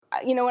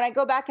when I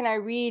go back and I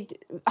read,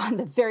 on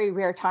the very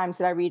rare times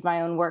that I read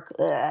my own work,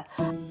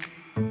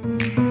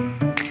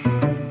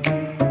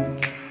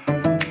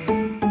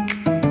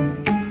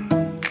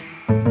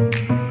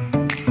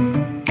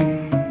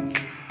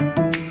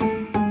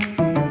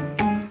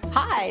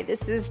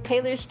 This is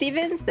Taylor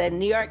Stevens, the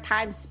New York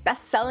Times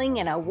bestselling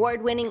and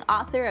award-winning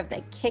author of the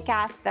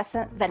kick-ass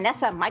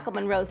Vanessa Michael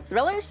Monroe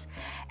thrillers.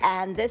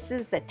 And this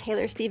is the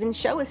Taylor Stevens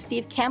Show with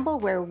Steve Campbell,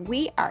 where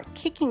we are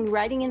kicking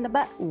writing in the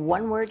butt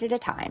one word at a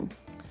time.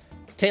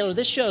 Taylor,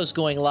 this show is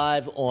going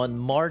live on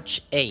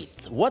March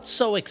 8th. What's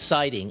so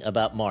exciting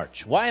about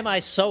March? Why am I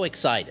so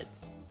excited?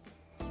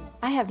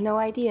 I have no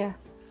idea.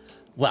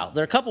 Well,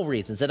 there are a couple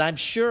reasons, and I'm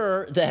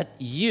sure that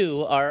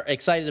you are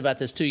excited about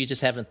this too. You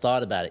just haven't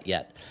thought about it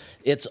yet.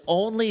 It's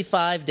only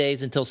 5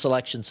 days until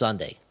Selection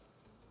Sunday.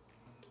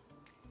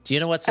 Do you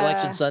know what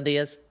Selection Sunday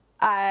is?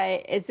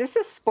 Is this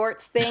a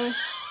sports thing?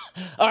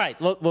 All right,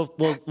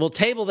 we'll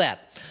table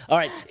that. All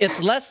right,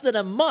 it's less than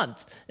a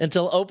month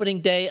until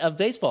opening day of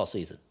baseball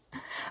season.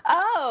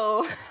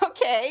 Oh,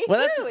 okay.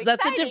 Well,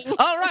 that's exciting. a different.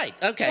 All right,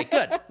 okay,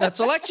 good. That's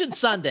Selection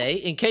Sunday,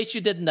 in case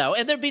you didn't know,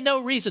 and there'd be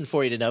no reason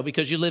for you to know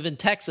because you live in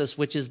Texas,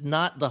 which is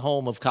not the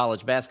home of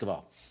college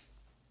basketball.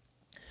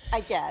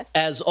 I guess.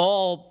 As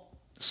all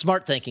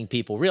smart-thinking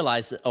people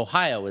realize that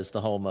Ohio is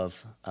the home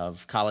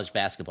of college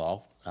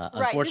basketball. Right.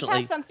 Unfortunately,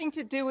 This has something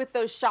to do with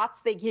those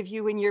shots they give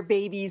you when you're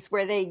babies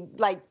where they,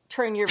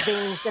 turn your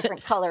veins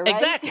different color,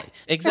 right?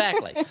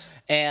 Exactly.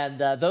 And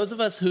those of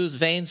us whose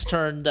veins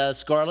turned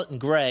scarlet and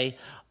gray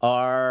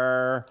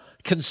are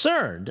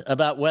concerned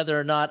about whether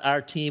or not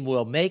our team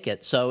will make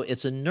it. So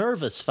it's a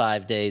nervous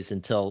 5 days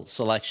until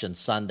Selection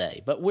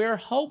Sunday. But we're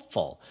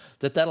hopeful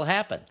that that'll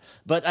happen.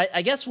 But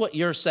I guess what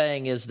you're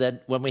saying is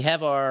that when we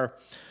have our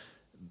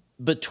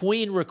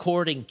between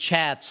recording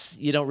chats,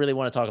 you don't really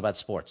want to talk about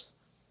sports.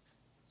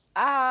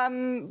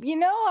 I'm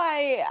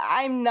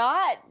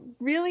not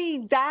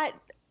really that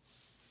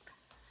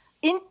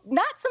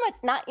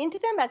not into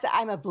them as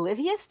I'm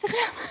oblivious to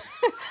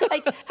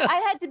them. I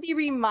had to be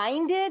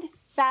reminded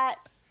that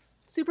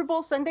Super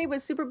Bowl Sunday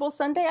was Super Bowl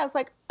Sunday. I was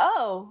like,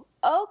 oh,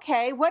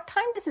 okay. What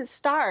time does it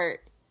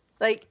start?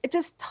 It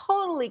just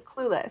totally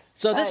clueless.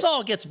 So this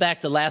all gets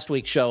back to last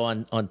week's show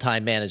on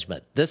time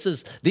management.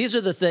 These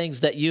are the things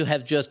that you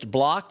have just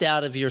blocked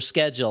out of your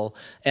schedule,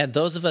 and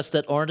those of us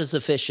that aren't as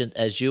efficient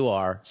as you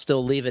are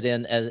still leave it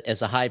in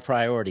as a high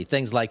priority.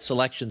 Things like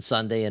Selection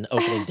Sunday and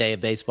opening day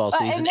of baseball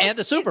season and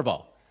the Super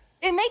Bowl.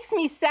 It makes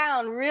me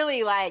sound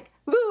really like,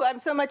 ooh, I'm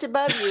so much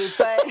above you.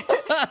 But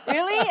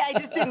really, I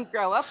just didn't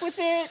grow up with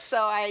it.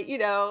 So I,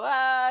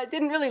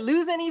 didn't really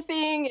lose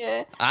anything.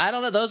 I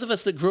don't know. Those of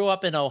us that grew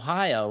up in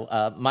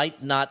Ohio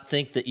might not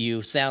think that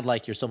you sound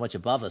like you're so much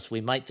above us.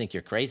 We might think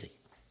you're crazy.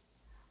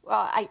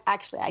 Well,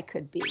 I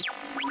could be.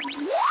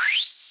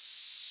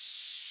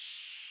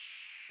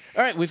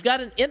 All right, we've got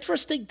an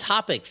interesting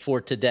topic for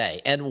today.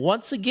 And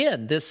once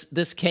again,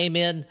 this came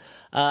in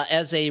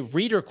as a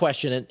reader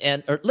question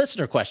or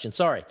listener question,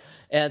 sorry.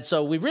 And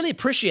so we really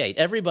appreciate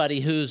everybody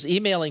who's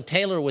emailing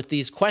Taylor with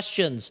these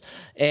questions.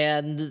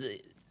 And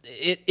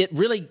it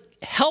really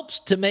helps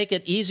to make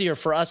it easier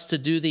for us to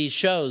do these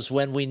shows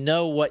when we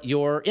know what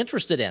you're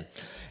interested in.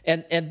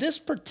 And this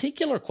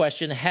particular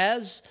question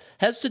has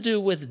to do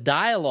with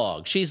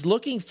dialogue. She's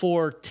looking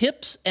for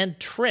tips and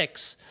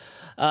tricks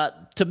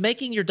to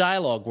making your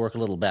dialogue work a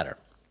little better.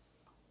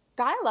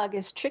 Dialogue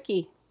is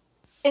tricky.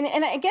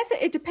 And I guess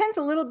it depends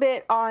a little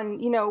bit on,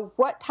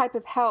 what type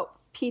of help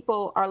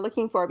people are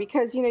looking for,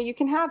 because, you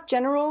can have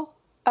general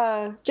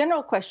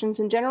questions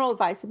and general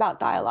advice about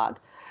dialogue.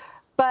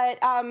 But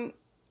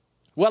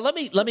well,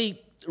 let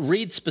me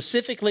read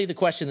specifically the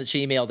question that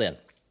she emailed in.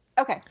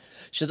 Okay.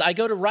 She says, I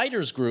go to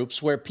writers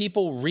groups where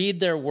people read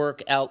their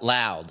work out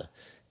loud,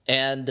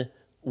 and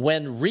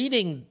when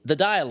reading the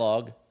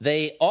dialogue,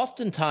 they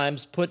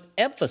oftentimes put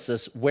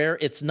emphasis where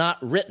it's not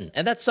written.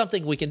 And that's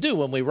something we can do.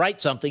 When we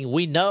write something,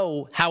 we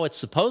know how it's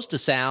supposed to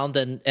sound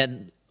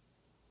and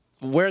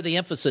where the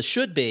emphasis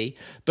should be.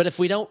 But if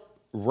we don't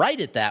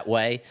write it that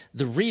way,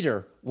 the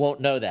reader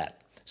won't know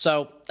that.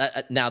 So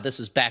now this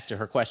is back to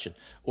her question,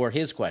 or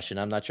his question,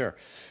 I'm not sure.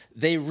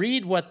 They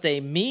read what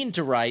they mean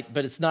to write,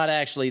 but it's not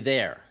actually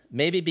there.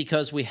 Maybe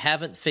because we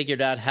haven't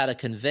figured out how to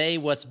convey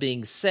what's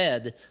being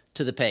said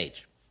to the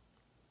page.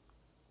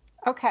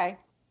 Okay.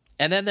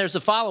 And then there's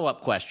a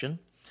follow-up question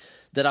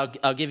that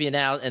I'll give you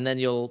now, and then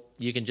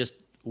you can just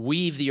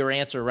weave your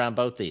answer around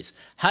both these.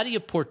 How do you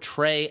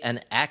portray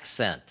an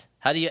accent?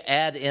 How do you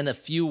add in a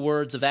few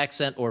words of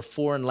accent or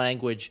foreign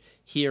language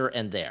here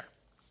and there?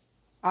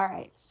 All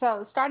right.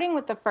 So starting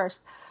with the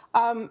first,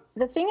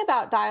 the thing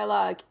about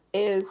dialogue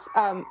is,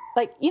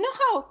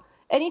 how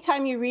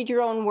anytime you read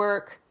your own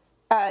work,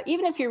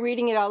 even if you're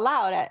reading it out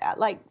loud,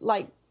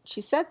 like she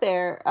said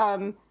there,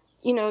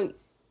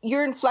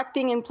 you're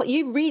inflecting in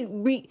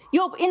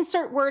you'll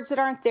insert words that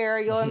aren't there.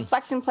 You'll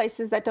inflect in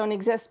places that don't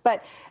exist.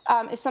 But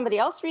if somebody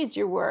else reads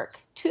your work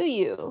to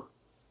you,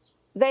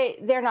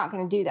 they're not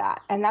going to do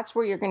that, and that's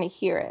where you're going to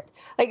hear it.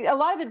 Like, a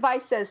lot of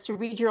advice says to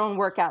read your own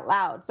work out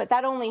loud, but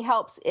that only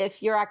helps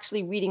if you're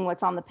actually reading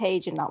what's on the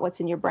page and not what's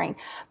in your brain.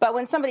 But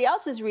when somebody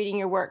else is reading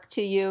your work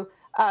to you,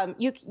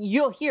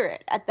 you'll hear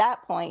it at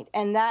that point,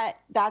 and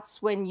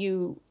that's when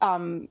you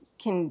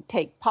can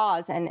take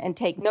pause and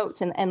take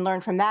notes and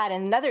learn from that.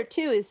 And another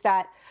too is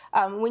that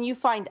when you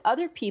find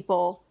other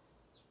people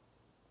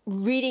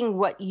reading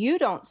what you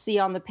don't see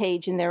on the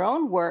page in their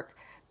own work,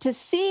 to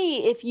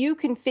see if you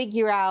can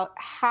figure out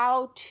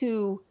how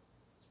to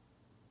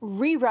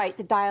rewrite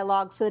the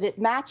dialogue so that it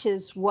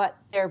matches what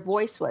their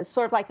voice was,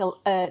 sort of like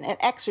an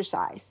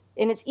exercise.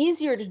 And it's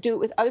easier to do it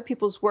with other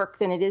people's work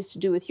than it is to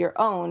do with your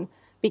own,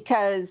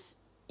 because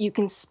you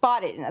can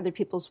spot it in other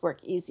people's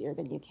work easier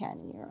than you can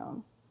in your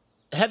own.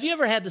 Have you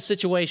ever had the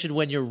situation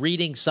when you're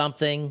reading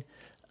something,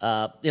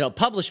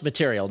 published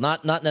material,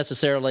 not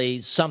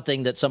necessarily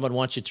something that someone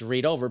wants you to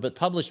read over, but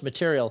published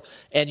material,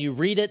 and you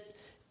read it,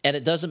 and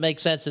it doesn't make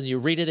sense, and you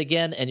read it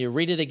again, and you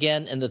read it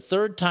again, and the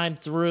third time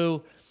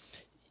through,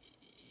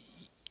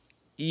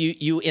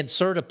 you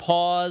insert a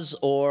pause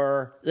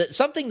or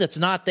something that's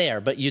not there,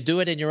 but you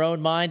do it in your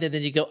own mind, and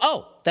then you go,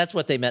 oh, that's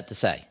what they meant to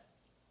say.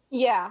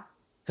 Yeah.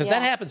 Because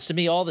that happens to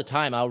me all the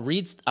time. I'll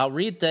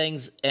read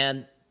things,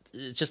 and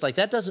it's just like,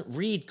 that doesn't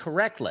read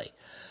correctly.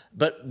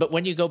 But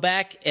when you go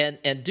back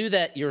and do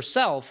that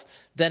yourself,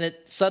 then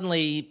it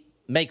suddenly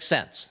makes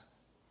sense.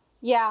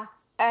 Yeah.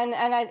 And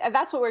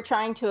that's what we're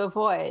trying to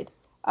avoid.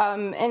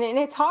 And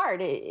it's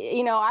hard.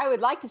 I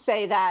would like to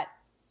say that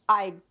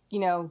I,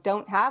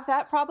 don't have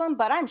that problem,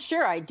 but I'm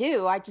sure I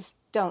do. I just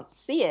don't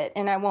see it,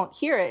 and I won't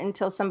hear it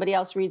until somebody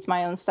else reads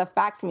my own stuff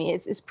back to me.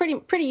 It's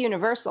pretty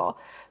universal.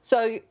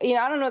 So,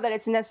 I don't know that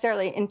it's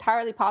necessarily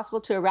entirely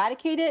possible to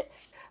eradicate it,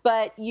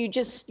 but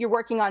you're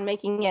working on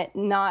making it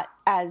not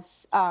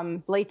as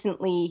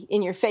blatantly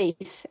in your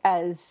face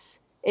as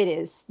it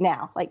is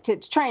now, like to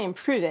try and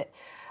improve it.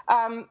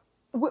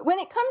 When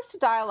it comes to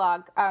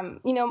dialogue,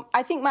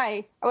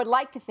 I would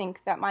like to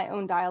think that my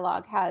own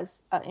dialogue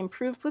has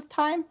improved with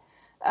time.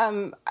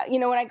 When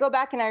I go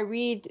back and I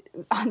read,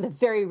 on the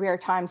very rare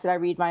times that I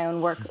read my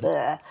own work,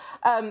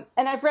 and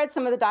I've read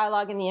some of the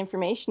dialogue in The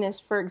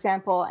Informationist, for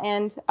example,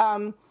 and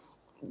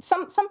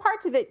some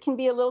parts of it can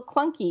be a little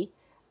clunky.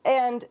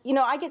 And,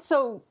 I get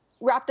so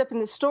wrapped up in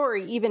the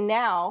story, even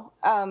now,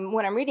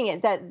 when I'm reading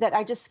it, that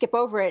I just skip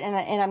over it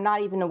and I'm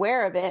not even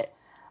aware of it.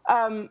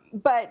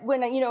 But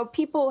when,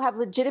 people have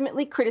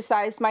legitimately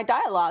criticized my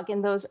dialogue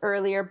in those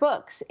earlier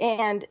books,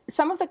 and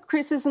some of the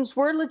criticisms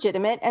were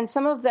legitimate and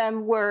some of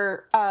them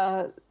were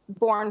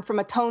born from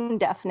a tone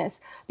deafness,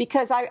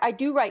 because I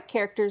do write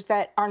characters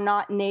that are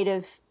not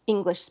native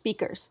English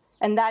speakers,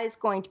 and that is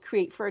going to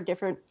create for a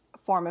different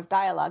form of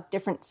dialogue,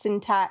 different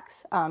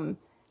syntax,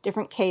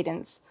 different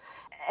cadence.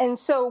 And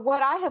so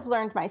what I have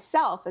learned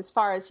myself, as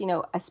far as,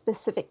 a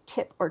specific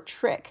tip or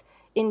trick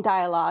in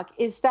dialogue,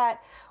 is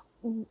that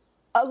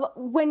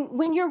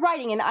when you're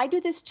writing, and I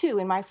do this too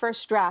in my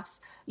first drafts,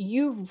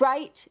 you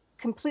write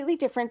completely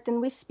different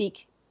than we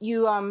speak.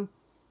 You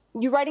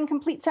write in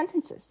complete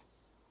sentences.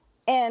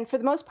 And for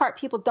the most part,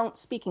 people don't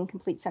speak in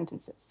complete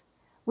sentences.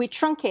 We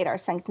truncate our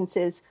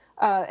sentences.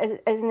 As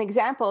an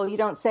example, you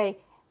don't say,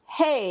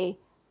 hey,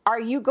 are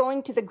you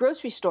going to the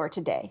grocery store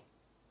today?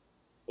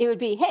 It would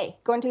be, hey,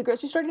 going to the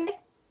grocery store today?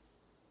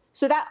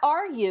 So that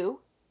 "are you"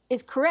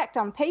 is correct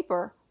on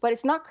paper, but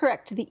it's not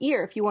correct to the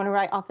ear if you want to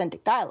write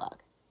authentic dialogue.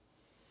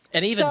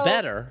 And even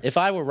better, if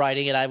I were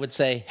writing it, I would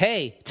say,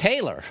 hey,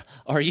 Taylor,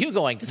 are you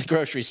going to the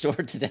grocery store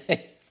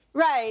today?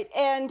 Right.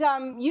 And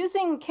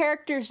using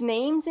characters'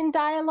 names in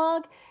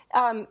dialogue,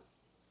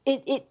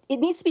 it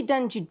needs to be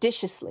done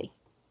judiciously,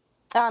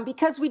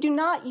 because we do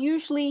not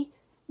usually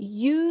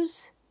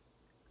use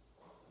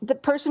the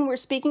person we're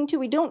speaking to.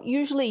 We don't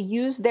usually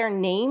use their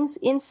names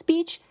in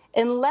speech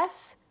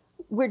unless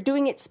we're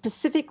doing it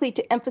specifically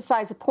to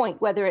emphasize a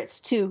point, whether it's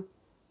to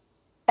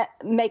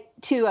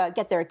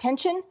get their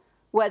attention,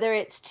 whether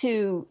it's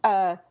to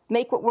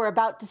make what we're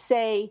about to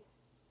say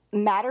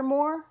matter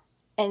more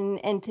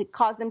and to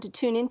cause them to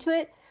tune into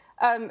it.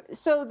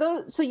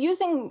 So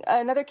using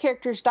another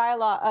character's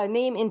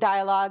name in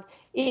dialogue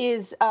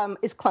is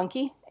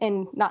clunky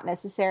and not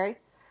necessary.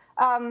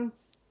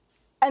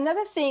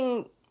 Another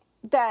thing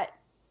that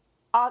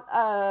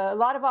a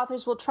lot of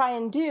authors will try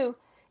and do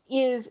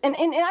is, and I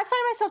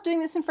find myself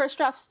doing this in first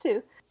drafts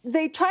too,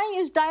 they try and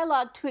use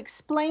dialogue to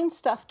explain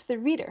stuff to the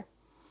reader.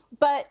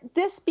 But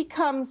this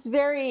becomes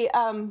very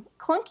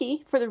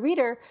clunky for the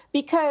reader,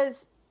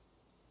 because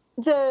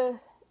the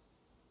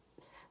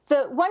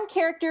one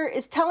character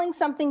is telling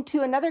something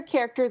to another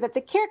character that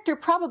the character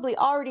probably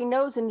already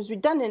knows and is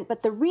redundant,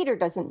 but the reader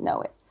doesn't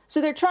know it. So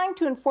they're trying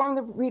to inform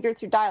the reader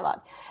through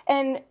dialogue.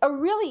 And a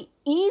really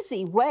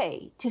easy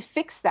way to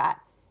fix that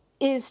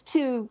is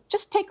to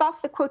just take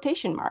off the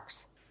quotation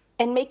marks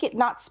and make it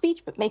not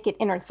speech, but make it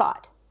inner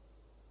thought.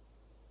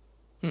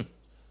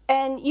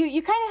 And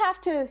you kind of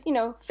have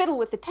to, fiddle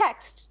with the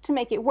text to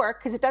make it work,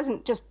 because it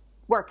doesn't just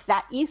work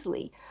that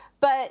easily.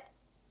 But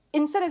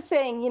instead of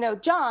saying,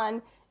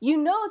 John, you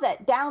know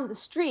that down the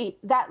street,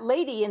 that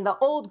lady in the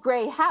old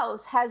gray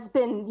house has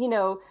been,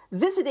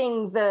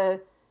 visiting the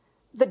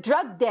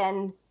drug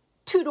den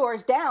 2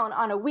 doors down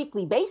on a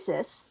weekly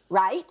basis,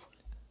 right?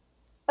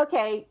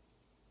 Okay,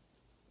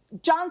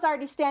 John's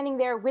already standing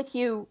there with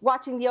you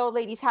watching the old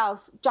lady's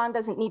house. John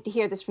doesn't need to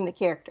hear this from the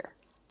character,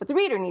 but the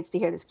reader needs to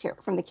hear this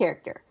from the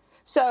character.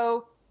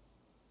 So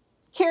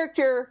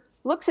character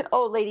looks at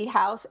old lady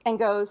house and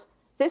goes,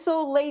 this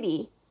old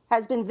lady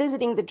has been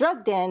visiting the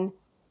drug den,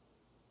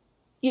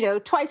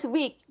 twice a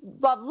week,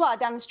 blah, blah, blah,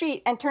 down the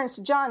street, and turns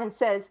to John and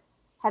says,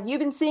 have you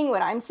been seeing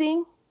what I'm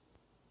seeing?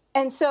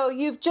 And so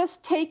you've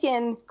just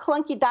taken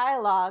clunky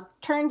dialogue,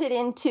 turned it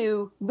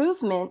into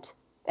movement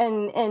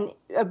and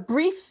a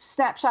brief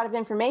snapshot of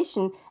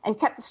information, and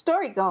kept the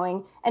story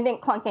going and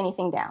didn't clunk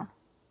anything down.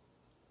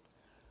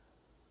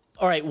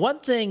 All right, one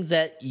thing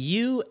that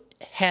you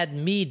had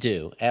me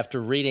do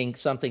after reading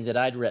something that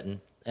I'd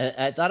written, and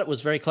I thought it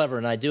was very clever,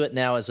 and I do it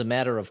now as a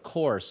matter of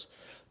course,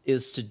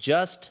 is to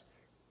just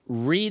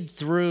read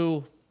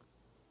through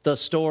the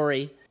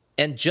story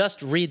and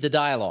just read the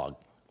dialogue.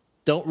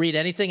 Don't read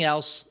anything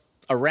else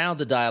around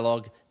the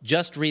dialogue,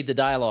 just read the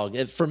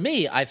dialogue. For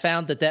me, I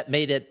found that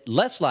made it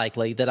less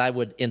likely that I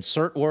would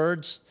insert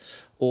words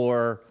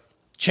or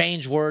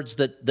change words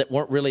that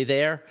weren't really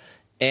there,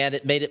 and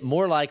it made it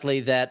more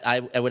likely that I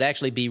would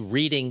actually be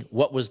reading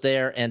what was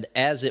there and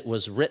as it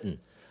was written.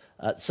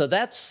 So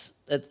that's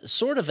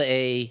sort of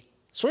a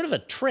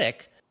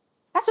trick.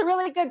 That's a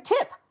really good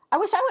tip. I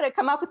wish I would have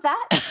come up with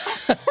that.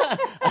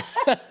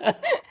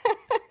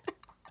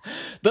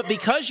 But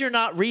because you're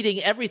not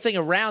reading everything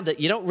around it,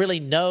 you don't really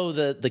know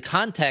the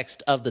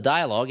context of the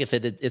dialogue if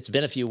it's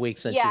been a few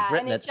weeks since you've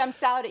written it. Yeah, and it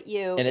jumps out at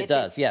you. And it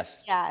does, yes.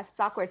 Yeah, it's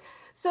awkward.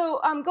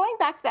 So going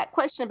back to that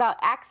question about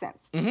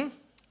accents,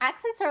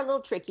 accents are a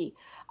little tricky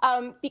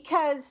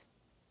because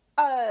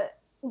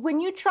when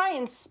you try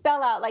and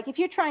spell out, like if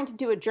you're trying to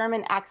do a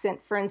German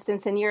accent, for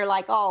instance, and you're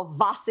like, oh,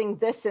 wassing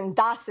this and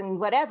das and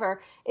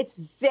whatever, it's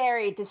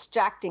very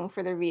distracting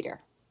for the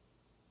reader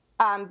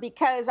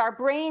because our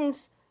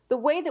brains... The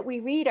way that we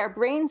read, our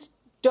brains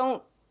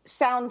don't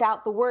sound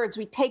out the words.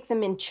 We take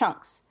them in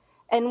chunks.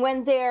 And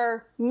when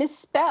they're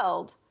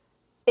misspelled,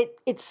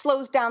 it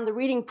slows down the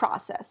reading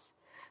process.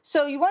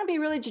 So you want to be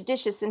really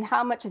judicious in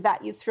how much of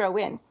that you throw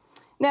in.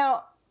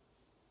 Now,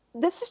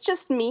 this is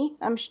just me.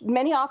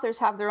 Many authors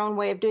have their own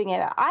way of doing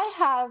it. I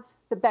have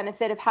the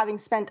benefit of having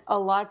spent a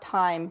lot of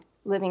time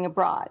living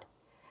abroad.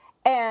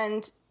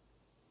 And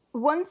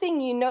one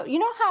thing you know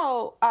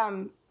how...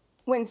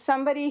 when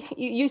somebody,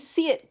 you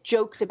see it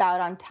joked about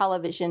on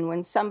television,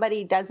 when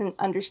somebody doesn't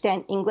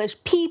understand English,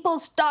 people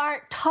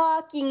start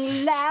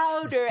talking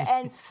louder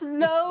and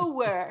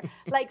slower.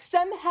 Like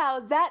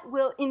somehow that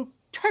will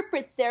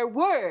interpret their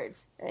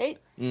words, right?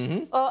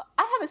 Mm-hmm. I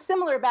have a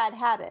similar bad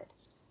habit,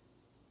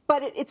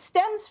 but it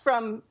stems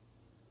from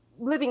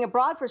living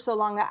abroad for so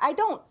long. I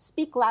don't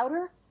speak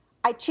louder.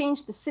 I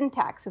change the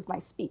syntax of my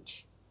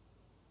speech.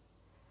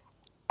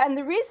 And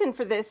the reason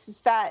for this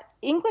is that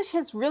English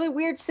has really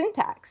weird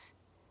syntax.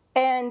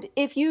 And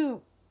if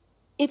you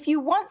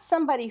want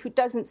somebody who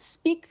doesn't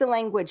speak the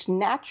language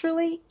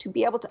naturally to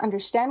be able to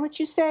understand what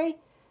you say,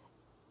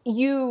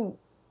 you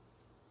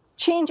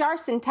change our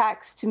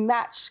syntax to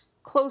match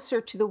closer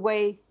to the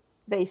way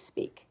they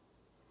speak.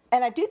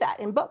 And I do that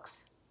in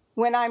books.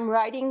 When I'm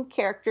writing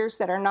characters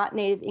that are not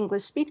native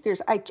English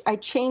speakers, I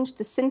change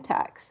the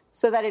syntax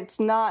so that it's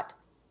not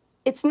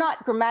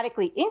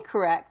grammatically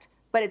incorrect,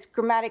 but it's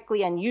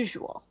grammatically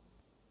unusual.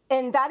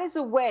 And that is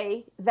a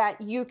way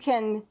that you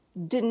can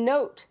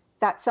denote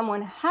that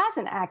someone has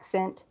an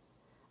accent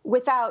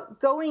without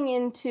going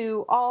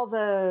into all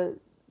the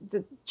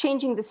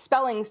changing the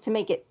spellings to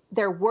make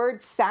their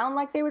words sound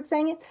like they were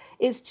saying it,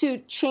 is to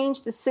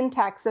change the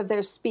syntax of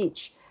their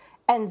speech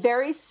and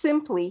very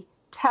simply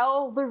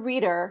tell the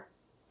reader,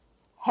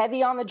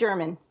 heavy on the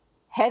German,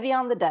 heavy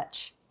on the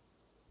Dutch,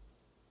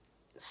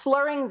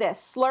 slurring this,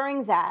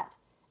 slurring that.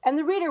 And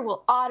the reader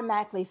will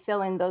automatically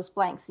fill in those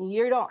blanks. And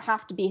you don't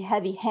have to be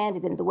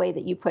heavy-handed in the way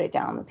that you put it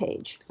down on the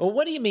page. Well,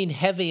 what do you mean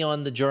heavy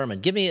on the German?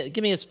 Give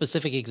me a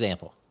specific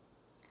example.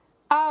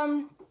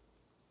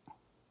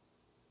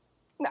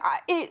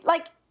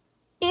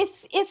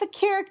 If a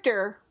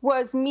character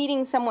was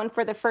meeting someone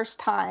for the first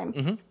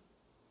time,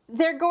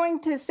 they're going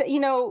to say,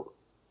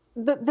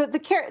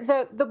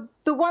 the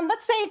one.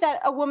 Let's say that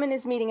a woman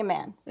is meeting a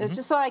man,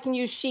 just so I can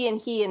use she and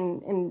he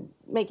and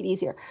make it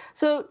easier.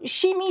 So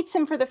she meets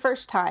him for the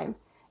first time,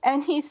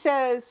 and he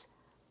says,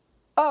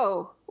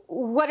 "Oh,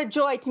 what a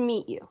joy to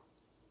meet you."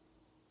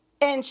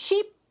 And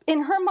she,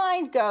 in her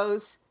mind,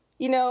 goes,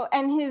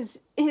 and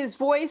his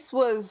voice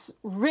was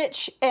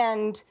rich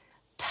and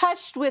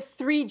touched with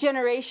 3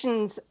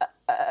 generations,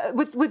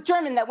 with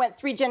German that went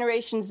 3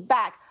 generations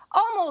back,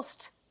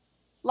 almost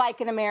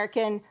like an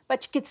American,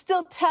 but you could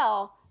still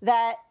tell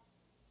that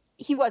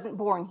he wasn't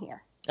born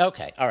here.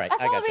 Okay, all right.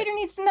 That's all the reader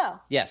needs to know.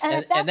 Yes,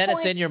 and then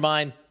it's in your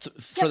mind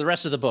for the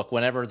rest of the book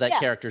whenever that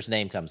character's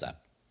name comes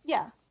up.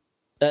 Yeah.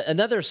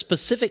 Another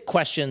specific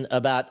question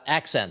about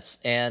accents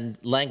and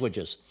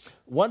languages.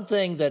 One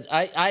thing that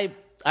I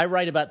I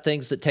write about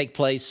things that take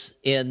place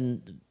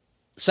in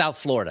South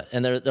Florida,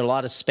 and there are a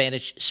lot of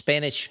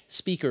Spanish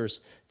speakers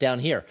down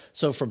here.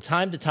 So from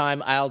time to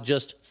time, I'll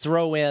just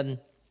throw in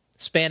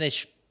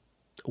Spanish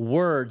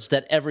words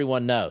that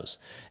everyone knows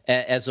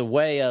as a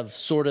way of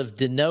sort of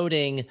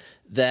denoting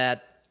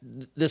that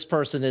this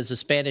person is a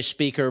Spanish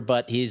speaker,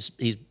 but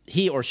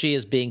he or she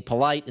is being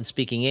polite and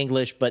speaking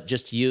English, but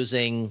just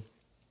using,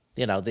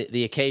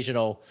 the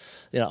occasional,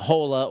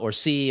 hola or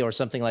si or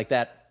something like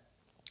that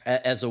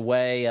as a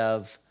way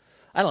of,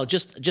 I don't know,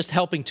 just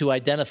helping to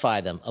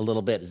identify them a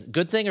little bit. Is it a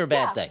good thing or a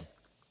bad thing?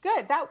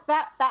 Good. That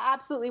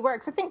absolutely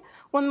works. I think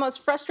one of the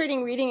most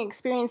frustrating reading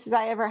experiences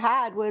I ever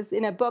had was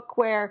in a book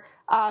where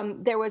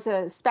there was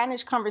a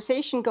Spanish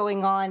conversation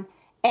going on,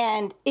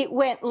 and it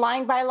went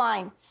line by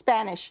line: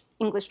 Spanish,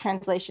 English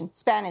translation,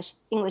 Spanish,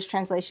 English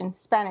translation,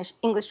 Spanish,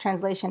 English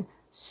translation.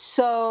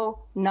 So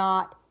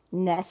not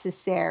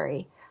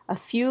necessary. A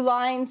few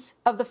lines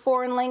of the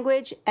foreign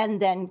language and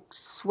then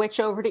switch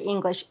over to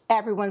English.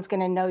 Everyone's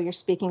going to know you're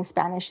speaking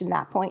Spanish in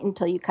that point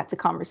until you cut the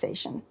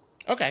conversation.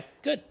 Okay,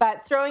 good.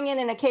 But throwing in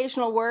an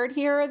occasional word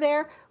here or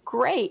there,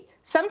 great.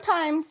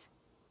 Sometimes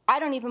I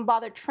don't even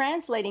bother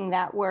translating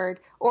that word.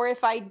 Or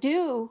if I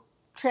do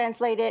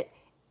translate it,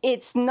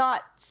 it's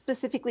not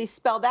specifically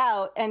spelled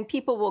out, and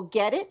people will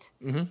get it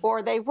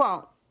or they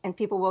won't. And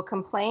people will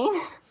complain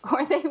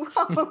or they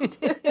won't.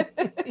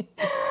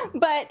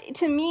 But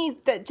to me,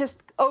 that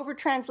just over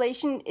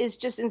translation is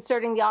just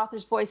inserting the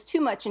author's voice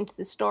too much into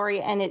the story,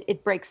 and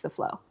it breaks the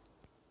flow.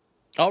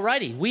 All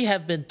righty. We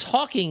have been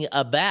talking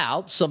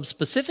about some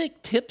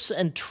specific tips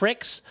and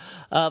tricks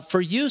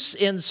for use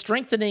in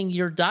strengthening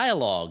your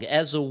dialogue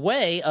as a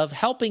way of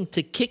helping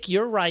to kick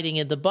your writing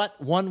in the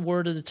butt one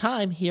word at a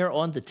time here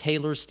on the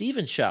Taylor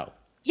Stevens Show.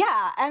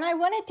 Yeah, and I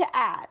wanted to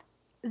add,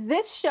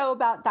 this show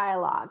about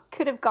dialogue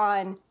could have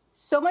gone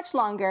so much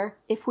longer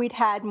if we'd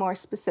had more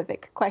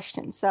specific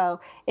questions.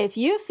 So if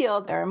you feel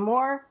there are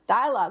more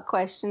dialogue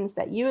questions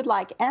that you would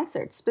like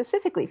answered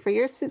specifically for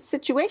your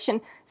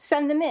situation,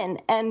 send them in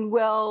and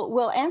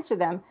we'll answer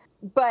them.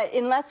 But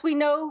unless we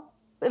know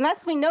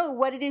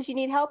what it is you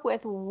need help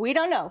with, we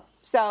don't know.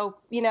 So,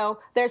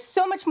 there's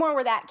so much more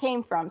where that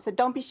came from. So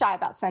don't be shy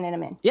about sending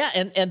them in. Yeah,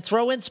 and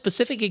throw in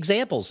specific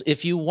examples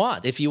if you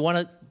want. If you want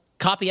to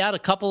copy out a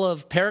couple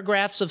of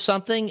paragraphs of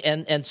something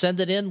and send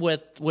it in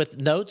with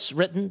notes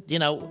written,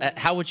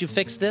 how would you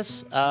fix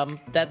this?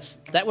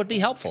 That would be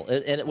helpful,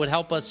 and it would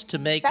help us to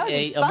make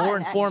a more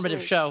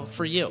informative show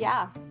for you.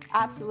 Yeah,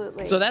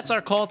 absolutely. So that's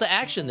our call to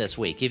action this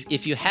week.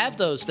 If you have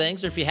those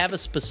things, or if you have a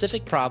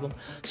specific problem,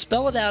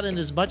 spell it out in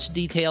as much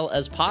detail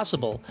as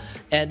possible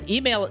and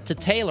email it to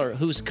Taylor,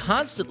 who's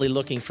constantly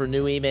looking for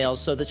new emails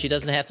so that she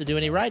doesn't have to do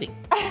any writing.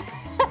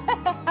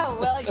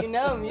 Well, you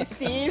know me,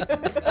 Steve.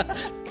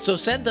 So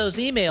send those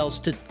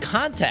emails to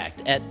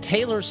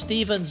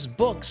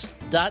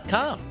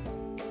contact@taylorstevensbooks.com.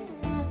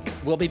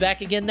 We'll be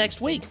back again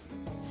next week.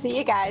 See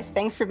you guys.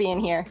 Thanks for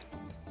being here.